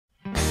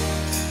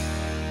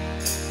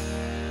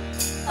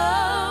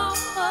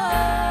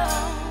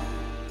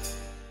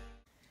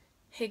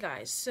Hey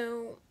guys,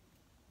 so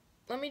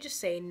let me just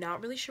say, not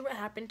really sure what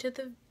happened to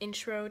the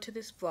intro to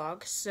this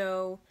vlog,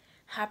 so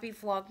happy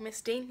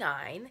Vlogmas Day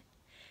 9.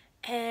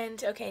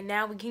 And okay,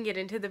 now we can get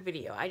into the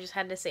video. I just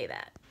had to say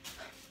that.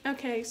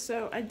 Okay,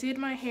 so I did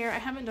my hair. I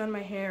haven't done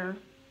my hair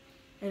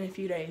in a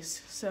few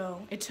days,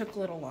 so it took a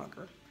little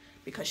longer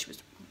because she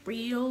was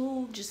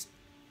real, just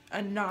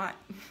a knot.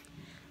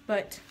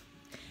 But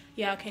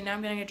yeah, okay, now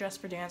I'm gonna get dressed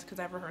for dance because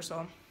I have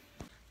rehearsal.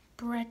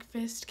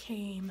 Breakfast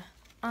came.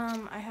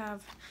 I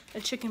have a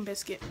chicken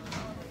biscuit.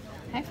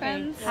 Hi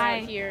friends.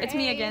 Hi. Here. It's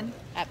me again.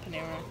 At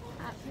Panera.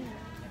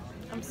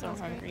 I'm so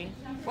hungry.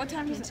 What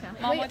time is it?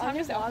 Mom, what time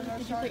is it?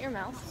 Did you put your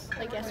mouse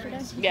like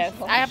yesterday? Yes,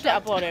 I have to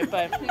upload it,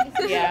 but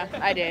yeah,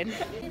 I did.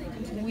 And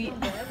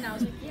I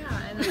was like,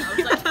 yeah, and then I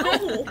was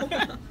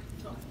like,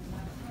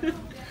 no.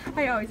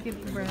 I always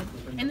get the bread.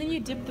 And then you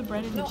dip the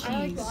bread in the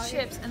cheese.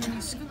 Chips, and then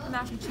you scoop the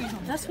mac and cheese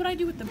on. That's what I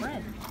do with the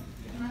bread.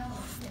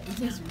 It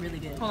tastes really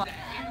good. Hold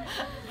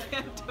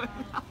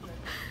on.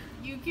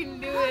 You can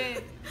do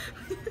it.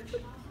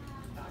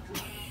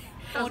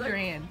 Hold your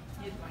hand.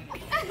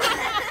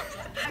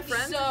 My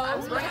friends, I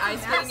was wearing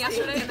ice skating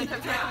yesterday, and they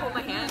kept trying to hold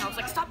my hand, and I was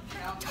like, stop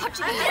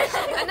touching me.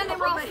 And then they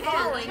were all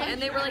falling,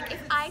 and they were like,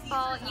 if I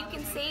fall, you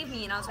can save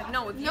me. And I was like,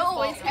 no, if you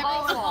fall,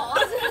 I'll fall.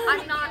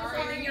 I'm not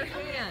holding your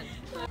hand.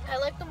 I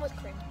like them with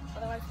cream.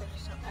 Otherwise, they're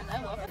just so. And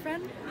I love it.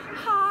 Friend,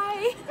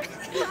 hi.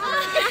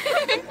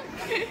 Hi.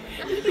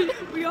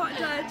 We got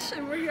Dutch,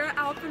 and we're here at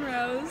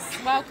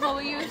Alpenrose. Wow,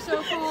 Chloe, you're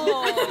so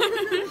cool.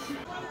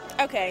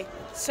 Okay,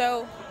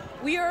 so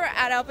we are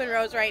at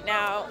Alpenrose right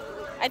now.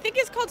 I think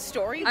it's called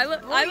Story. I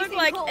look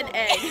like an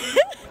egg.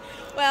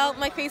 Well,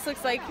 my face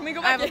looks like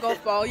I have a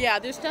golf ball. Yeah,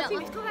 there's nothing.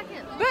 Let's go back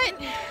in. But What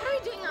are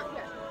you doing out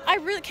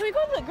here? can we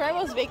go to the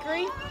Grandma's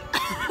Bakery?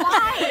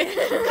 Why?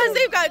 Because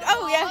they've got,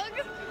 oh yeah.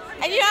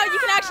 And you know, you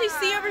can actually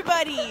see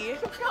everybody.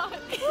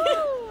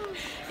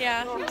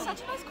 Yeah.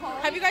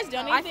 Have you guys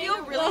done anything? I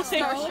feel really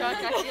starstruck.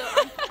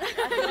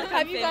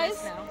 Have you guys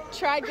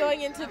tried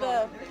going into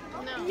the...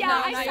 No. Yeah,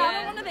 No, I not saw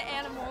yet. one of the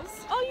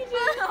animals. Oh, you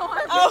did?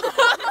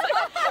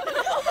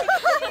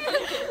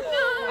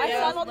 I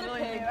saw the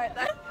pig right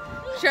there.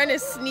 Trying to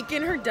sneak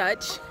in her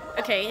Dutch.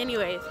 Okay,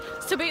 anyways.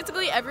 So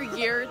basically every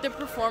year the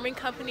performing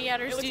company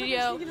at our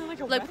studio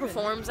like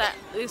performs at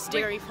this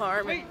dairy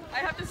farm. Wait, I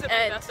have to zip my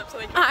And vest up so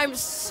they can. I'm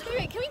so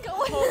Wait, can we go?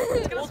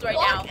 cold right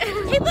now. Hey,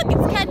 look,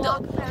 it's Kendall.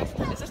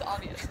 This is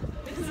obvious.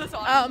 This is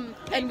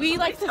obvious. And we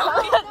like to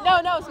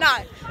no, it's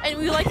not. And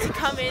we like to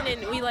come in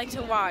and we like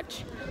to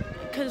watch.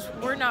 Because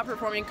we're not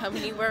performing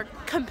company, we're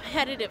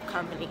competitive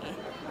company.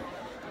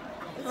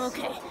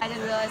 Okay. I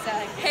didn't realize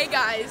that. Hey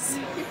guys,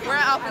 we're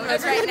at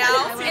Alpenrose right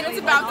now, and it's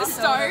about to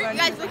start. You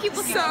guys, keep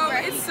looking over.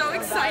 It's so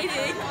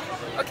exciting.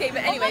 Okay,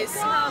 but anyways,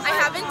 I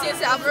haven't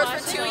danced at Alpenrose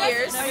for 2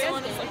 years,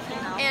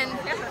 and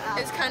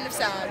it's kind of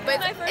sad.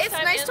 But it's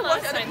nice to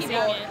watch other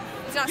people.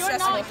 It's not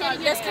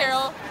stressful. Yes,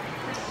 Carol.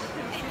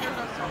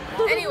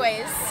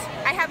 Anyways,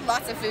 I had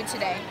lots of food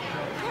today.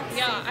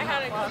 Yeah, I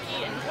had a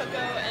cookie and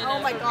cocoa and Oh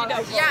my god.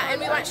 Yeah,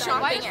 and we went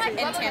shopping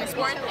in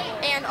Tannisbourne.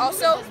 And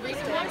also, wait,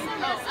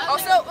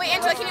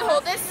 Angela, can you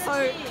hold this?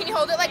 Can you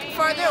hold it like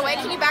farther away?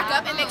 Can you back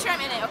up and make sure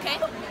I'm in it, okay?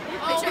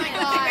 Make sure I'm in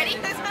it. Okay, ready?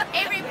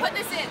 Avery, put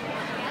this in.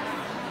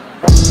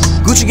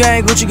 Gucci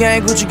gang, Gucci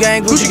gang, Gucci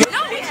gang, Gucci gang.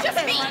 No, it's just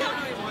me.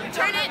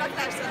 Turn it.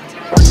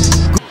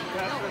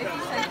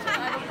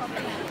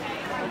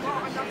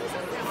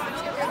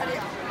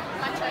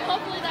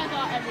 Hopefully that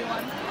got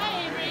everyone.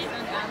 Hi, Avery.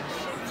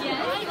 Yeah,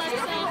 hi,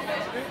 Lisa.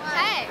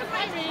 Hey.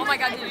 Hi, Avery. Oh my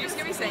god, did you just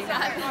hear me saying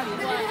that?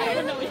 I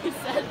don't know what you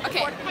said.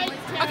 Okay.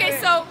 Okay,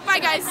 so bye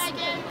guys.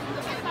 Megan.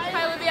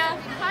 Hi Olivia.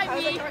 Hi,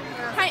 me.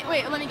 Hi,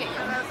 wait, let me get you.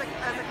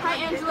 Hi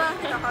Angela.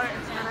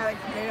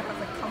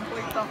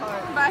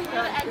 Bye.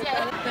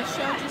 The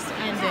show just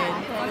ended.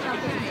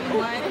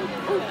 What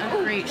a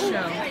great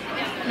show.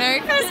 Merry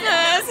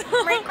Christmas.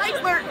 Merry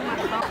Christmas.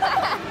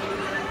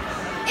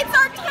 It's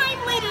our time,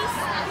 ladies.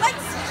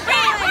 Let's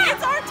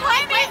it's our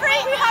time, Avery.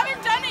 We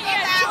haven't done it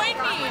yet. Join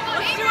me.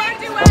 Let's do our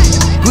duet.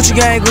 Gucci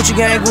gang, Gucci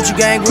gang, Gucci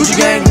gang, Gucci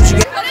gang, Gucci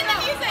gang. Put in the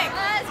music.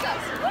 Let's go.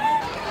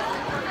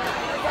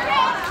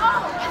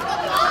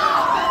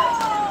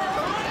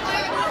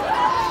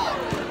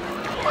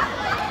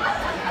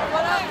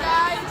 What up,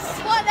 guys?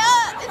 What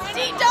up? It's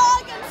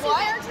D-Dog and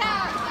Square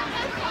Town.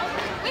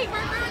 Wait,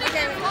 we're ruining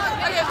it.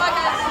 Okay, bye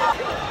guys.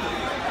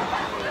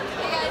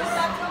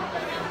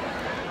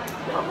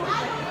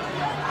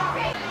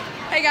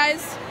 Hey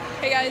guys.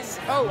 Hey guys.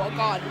 Oh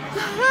god.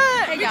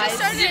 Hey guys.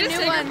 Started a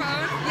new one.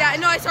 Yeah,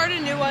 no, I started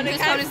a new one. It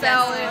kind of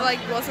fell. It like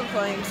wasn't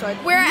playing, so I.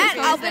 We're at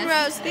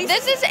Alpenrose.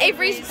 This is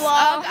Avery's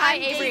vlog. Hi,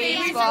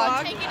 Avery's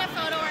vlog. Taking a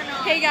photo or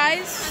not? Hey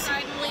guys.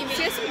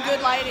 She has some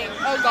good lighting.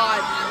 Oh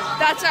god,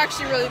 that's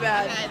actually really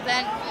bad.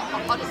 Then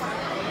I'll just.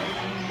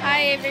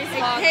 Hi, Avery's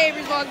vlog. Hey,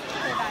 Avery's vlog.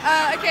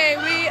 Okay,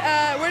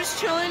 we're just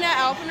chilling at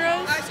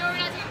Alpenrose.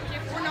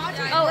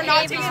 We're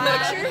not taking a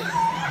picture.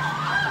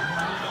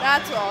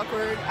 That's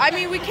awkward. I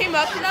mean, we came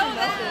up here for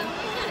nothing.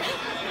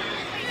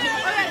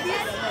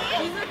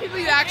 These are the people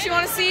you actually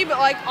want to see, but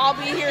like I'll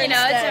be here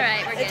instead. it's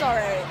alright. We're good. It's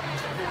alright.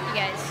 You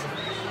guys.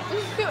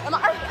 Dude,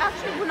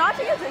 actually, we're not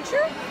taking a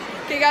picture?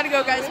 Okay, gotta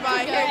go, guys.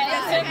 Bye.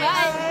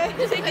 Bye.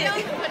 Take it.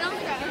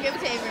 Give it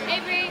to Avery.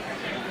 Avery.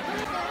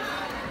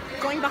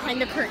 Going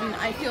behind the curtain,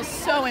 I feel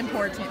so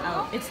important.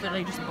 Oh, it's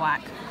literally just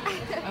black.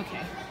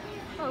 Okay.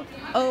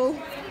 Oh.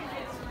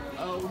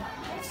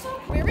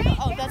 Where are we?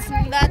 Oh, that's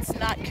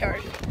not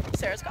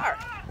Sarah's car.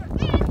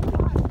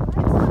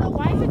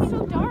 Why is it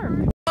so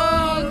dark?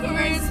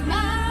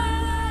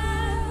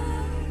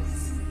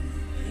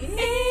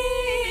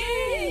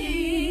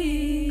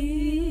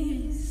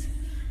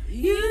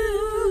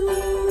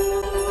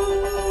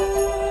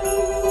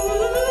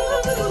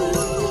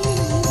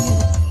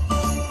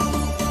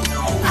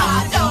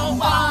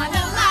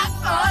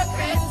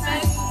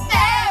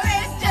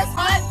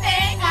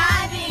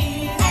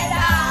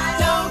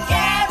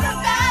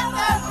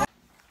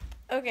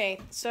 Okay,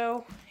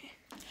 so,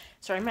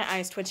 sorry, my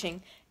eye's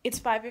twitching. It's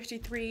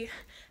 5:53,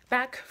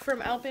 back from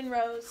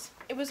Alpenrose.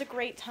 It was a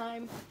great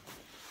time.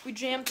 We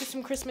jammed to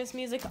some Christmas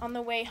music on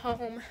the way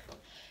home,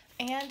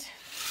 and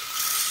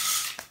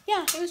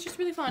yeah, it was just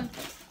really fun.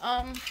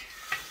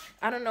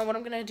 I don't know what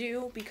I'm gonna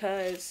do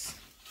because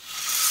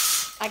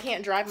I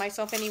can't drive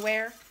myself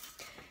anywhere,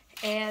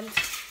 and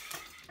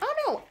I don't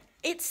know.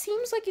 It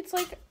seems like it's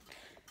like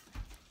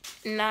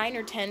 9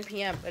 or 10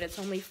 p.m., but it's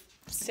only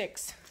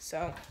 6,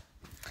 so.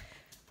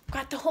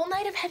 Got the whole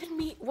night ahead of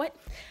me. What?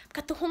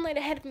 Got the whole night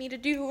ahead of me to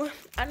do.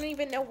 I don't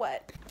even know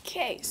what.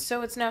 Okay,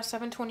 so it's now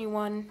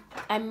 7:21.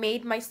 I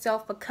made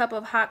myself a cup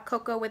of hot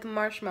cocoa with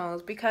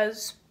marshmallows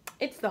because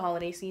it's the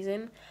holiday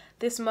season.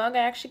 This mug I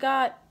actually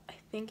got, I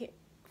think,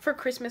 for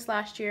Christmas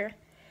last year.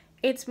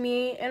 It's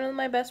me and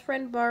my best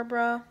friend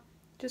Barbara.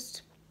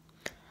 Just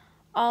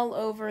all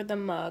over the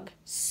mug.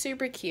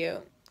 Super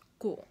cute.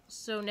 Cool.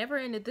 So never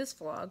ended this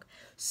vlog.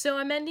 So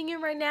I'm ending it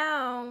right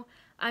now.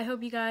 I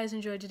hope you guys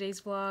enjoyed today's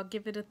vlog.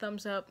 Give it a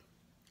thumbs up,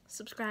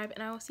 subscribe,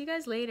 and I will see you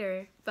guys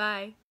later.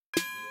 Bye.